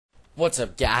What's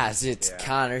up, guys? It's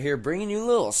Connor here, bringing you a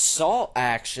little assault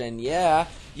action. Yeah,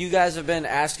 you guys have been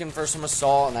asking for some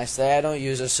assault, and I say I don't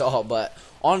use assault, but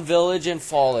on Village and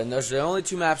Fallen, those are the only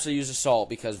two maps I use assault,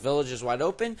 because Village is wide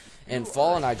open, and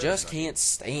Fallen I just can't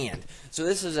stand. So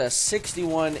this is a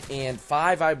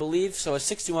 61-5, I believe, so a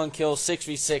 61 kill,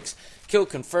 6v6 kill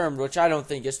confirmed, which I don't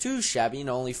think is too shabby. You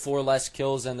know, only 4 less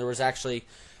kills than there was actually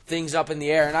things up in the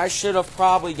air, and I should have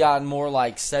probably gotten more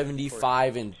like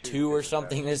 75-2 or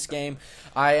something this game.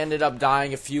 I ended up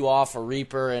dying a few off a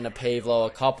Reaper and a Pavlo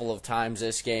a couple of times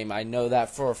this game. I know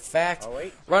that for a fact.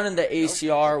 Running the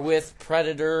ACR with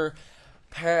Predator,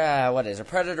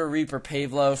 Predator, Reaper,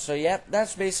 Pavlo. So yeah,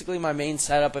 that's basically my main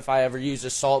setup if I ever use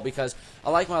Assault, because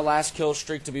I like my last kill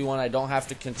streak to be one I don't have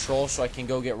to control, so I can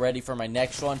go get ready for my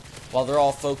next one while they're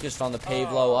all focused on the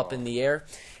Pavlo up in the air.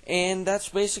 And that's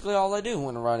basically all I do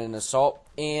when I run in Assault.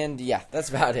 And yeah, that's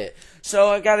about it. So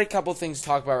I got a couple things to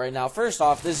talk about right now. First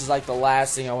off, this is like the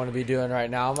last thing I want to be doing right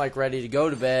now. I'm like ready to go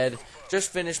to bed.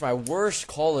 Just finished my worst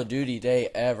Call of Duty day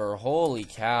ever. Holy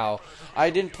cow.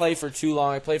 I didn't play for too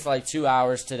long. I played for like 2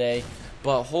 hours today.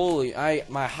 But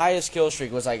my highest kill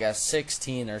streak was like a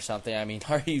 16 or something. I mean,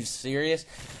 are you serious?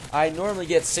 I normally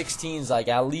get 16s like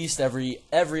at least every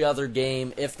other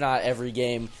game, if not every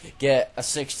game, get a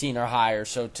 16 or higher.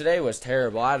 So today was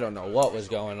terrible. I don't know what was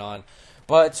going on.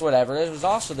 But it's whatever. It was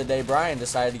also the day Brian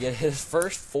decided to get his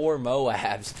first 4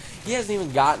 Moabs. He hasn't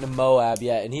even gotten a Moab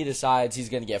yet, and he decides he's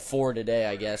going to get 4 today,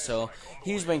 I guess. So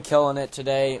he's been killing it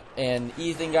today, and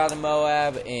Ethan got a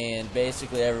Moab, and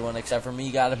basically everyone except for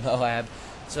me got a Moab.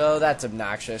 So that's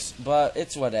obnoxious, but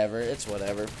it's whatever. It's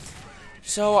whatever.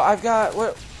 So I've got...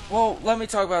 Well, let me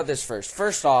talk about this first.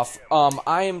 First off,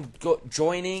 I am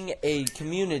joining a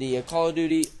community, a Call of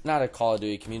Duty, not a Call of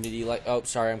Duty community, like, oh,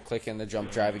 sorry, I'm clicking the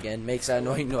jump drive again, makes that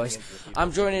annoying noise.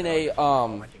 I'm joining a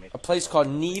place called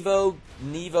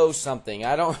Nevo something.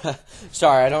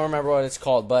 Sorry, I don't remember what it's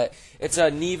called, but it's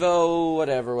a Nevo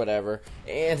whatever,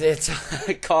 and it's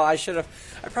called, I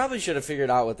probably should have figured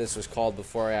out what this was called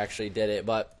before I actually did it,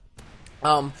 but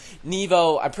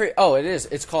Nevo,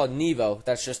 it's called Nevo,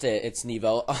 that's just it, it's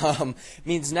Nevo,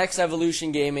 means Next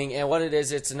Evolution Gaming, and what it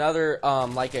is, it's another,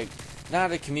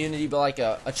 not a community, but like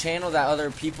a channel that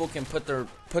other people can put their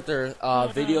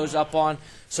videos up on.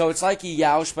 So it's like a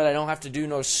Yoush, but I don't have to do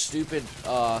no stupid,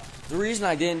 the reason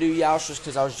I didn't do Yoush was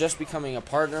because I was just becoming a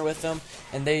partner with them,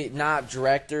 and not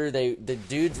director, the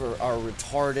dudes are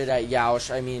retarded at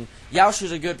Yoush. I mean, Yoush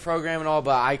was a good program and all,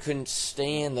 but I couldn't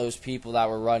stand those people that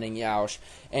were running Yoush,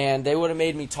 and they would have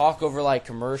made me talk over like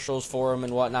commercials for them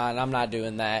and whatnot, and I'm not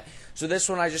doing that. So this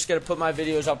one I just got to put my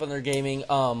videos up on their gaming,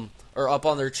 or up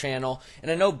on their channel,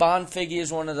 and I know Bonfiggy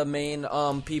is one of the main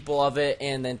people of it,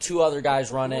 and then 2 other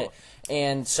guys run it,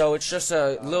 and so it's just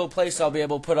a little place I'll be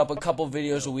able to put up a couple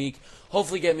videos a week,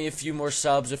 hopefully get me a few more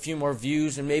subs, a few more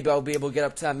views, and maybe I'll be able to get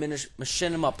up to that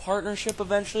Machinima partnership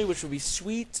eventually, which would be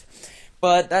sweet.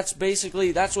 But that's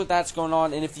what's going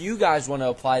on, and if you guys want to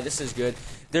apply, this is good.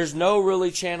 There's no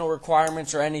really channel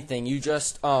requirements or anything. You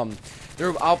just, I'll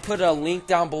put a link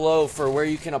down below for where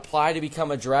you can apply to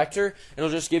become a director. It'll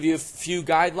just give you a few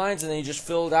guidelines, and then you just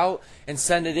fill it out and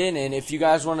send it in. And if you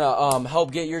guys want to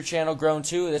help get your channel grown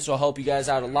too, this will help you guys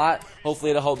out a lot. Hopefully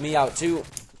it'll help me out too.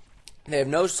 They have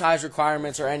no size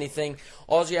requirements or anything.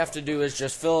 All you have to do is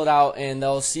just fill it out, and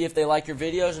they'll see if they like your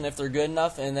videos and if they're good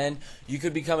enough, and then you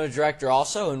could become a director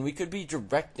also, and we could be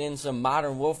directing some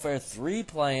Modern Warfare 3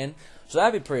 playing. So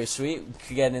that'd be pretty sweet. We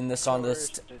could get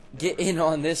in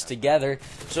on this together.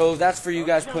 So that's for you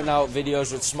guys putting out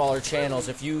videos with smaller channels.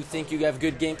 If you think you have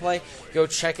good gameplay, go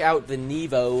check out the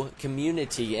Nevo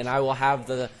community, and I will have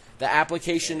the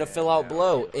application to fill out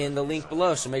below in the link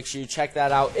below, so make sure you check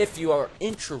that out if you are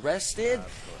interested.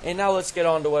 And now let's get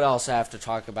on to what else I have to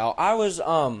talk about.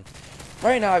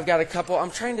 Right now I've got a couple.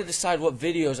 I'm trying to decide what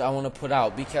videos I want to put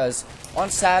out, because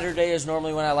on Saturday is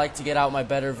normally when I like to get out my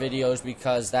better videos,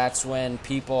 because that's when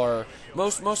people are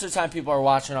most of the time people are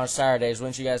watching on Saturdays.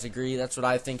 Wouldn't you guys agree? That's what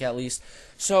I think, at least.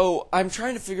 So I'm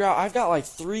trying to figure out, I've got like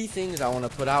 3 things I want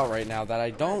to put out right now that I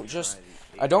don't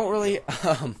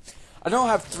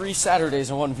have 3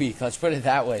 Saturdays in 1 week, let's put it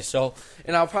that way. So,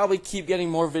 and I'll probably keep getting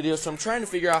more videos, so I'm trying to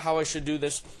figure out how I should do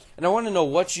this, and I want to know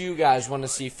what you guys want to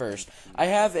see first. I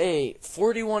have a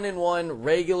 41-1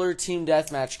 regular team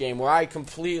deathmatch game where I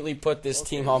completely put this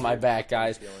team on my back,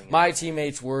 guys. My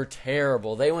teammates were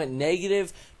terrible. They went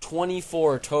negative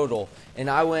 24 total, and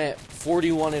I went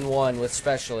 41-1 with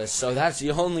specialists, so that's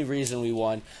the only reason we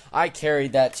won. I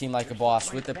carried that team like a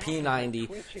boss with the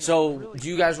P90. So do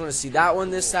you guys want to see that one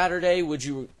this Saturday? Would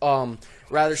you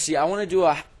rather see, I want to do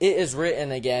a It Is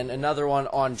Written again, another one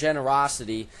on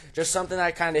generosity, just something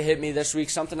that kind of hit me this week,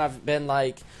 something I've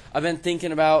been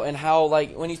thinking about, and how,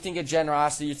 like, when you think of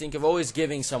generosity, you think of always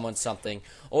giving someone something,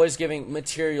 always giving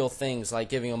material things, like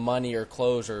giving them money or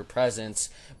clothes or presents,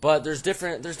 but there's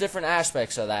different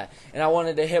aspects of that, and I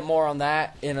wanted to hit more on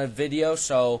that in a video,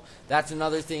 so that's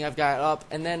another thing I've got up.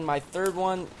 And then my third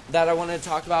one that I wanted to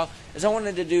talk about is I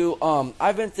wanted to do,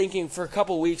 I've been thinking for a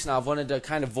couple weeks now, I've wanted to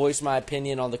kind of voice my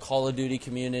opinion on the Call of Duty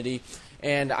community.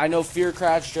 And I know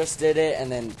Fearcrats just did it,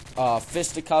 and then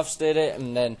Fisticuffs did it,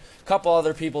 and then a couple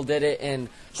other people did it. And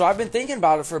so I've been thinking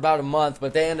about it for about a month,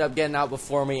 but they ended up getting out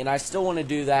before me, and I still want to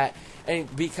do that.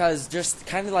 And because just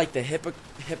kind of like the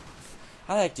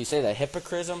how the heck do you say that?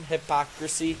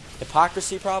 Hypocrisy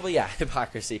probably? Yeah,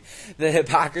 hypocrisy. The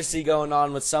hypocrisy going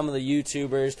on with some of the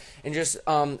YouTubers, and just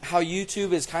how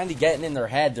YouTube is kind of getting in their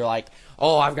head. They're like,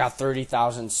 oh, I've got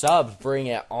 30,000 subs, bring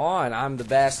it on, I'm the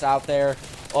best out there.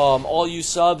 All you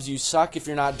subs, you suck if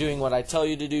you're not doing what I tell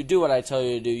you to do what I tell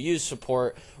you to do, use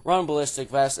support, run Ballistic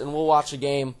Vest, and we'll watch a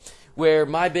game where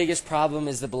my biggest problem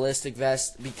is the Ballistic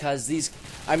Vest, because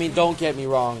don't get me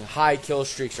wrong, high kill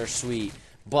streaks are sweet.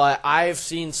 But I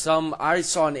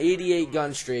saw an 88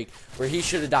 gun streak where he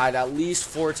should have died at least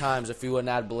 4 times if he wouldn't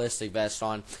have had Ballistic Vest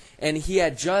on. And he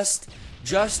had just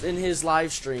in his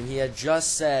live stream, he had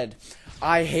just said,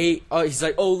 he's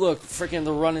like, oh look, freaking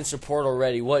they're running support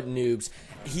already, what noobs.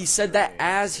 He said that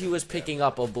as he was picking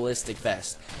up a Ballistic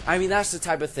Vest. That's the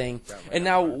type of thing. And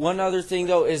now one other thing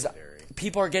though is,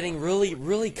 people are getting really,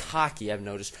 really cocky, I've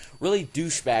noticed. Really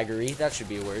douchebaggery. That should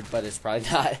be a word, but it's probably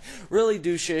not. Really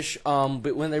douchish,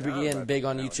 but when they're getting big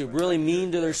on YouTube. Really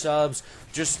mean to their subs.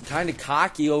 Just kind of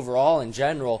cocky overall in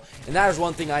general. And that is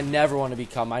one thing I never want to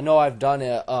become. I know I've done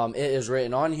it. It is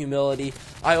written on humility.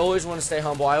 I always want to stay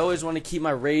humble. I always want to keep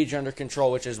my rage under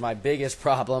control, which is my biggest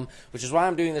problem. Which is why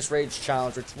I'm doing this rage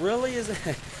challenge, which really is...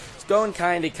 It's going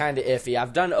kind of iffy.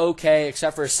 I've done okay,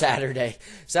 except for Saturday.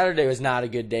 Saturday was not a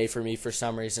good day for me for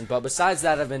some reason. But besides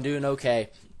that, I've been doing okay.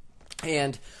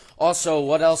 And also,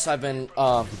 what else I've been...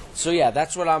 so yeah,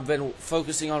 that's what I've been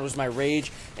focusing on, was my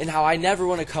rage. And how I never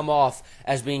want to come off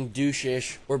as being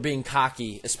douchish or being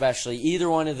cocky, especially. Either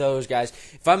one of those guys.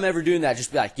 If I'm ever doing that,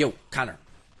 just be like, yo, Connor,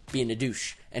 being a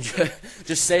douche. And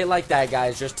just say it like that,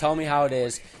 guys. Just tell me how it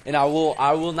is, and I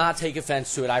will not take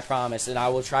offense to it, I promise, and I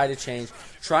will try to change.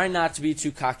 Try not to be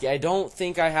too cocky. I don't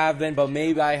think I have been, but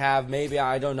maybe I have. Maybe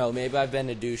I don't know. Maybe I've been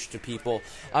a douche to people.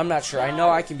 I'm not sure. I know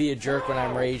I can be a jerk when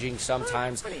I'm raging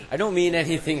sometimes. I don't mean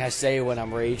anything I say when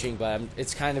I'm raging, but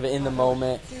it's kind of in the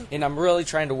moment, and I'm really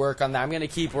trying to work on that. I'm going to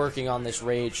keep working on this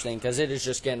rage thing, because it is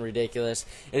just getting ridiculous.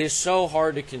 It is so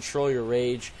hard to control your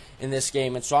rage in this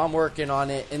game, and so I'm working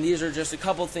on it, and these are just a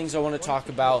couple things I want to talk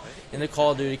about in the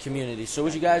Call of Duty community. So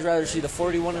would you guys rather see the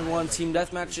 41-1 team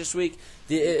deathmatch this week,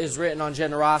 It Is Written on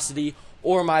generosity,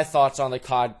 or my thoughts on the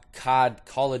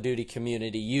Call of Duty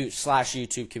community,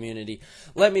 /YouTube community?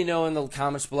 Let me know in the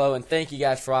comments below, and thank you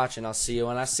guys for watching. I'll see you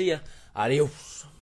when I see you. Adios.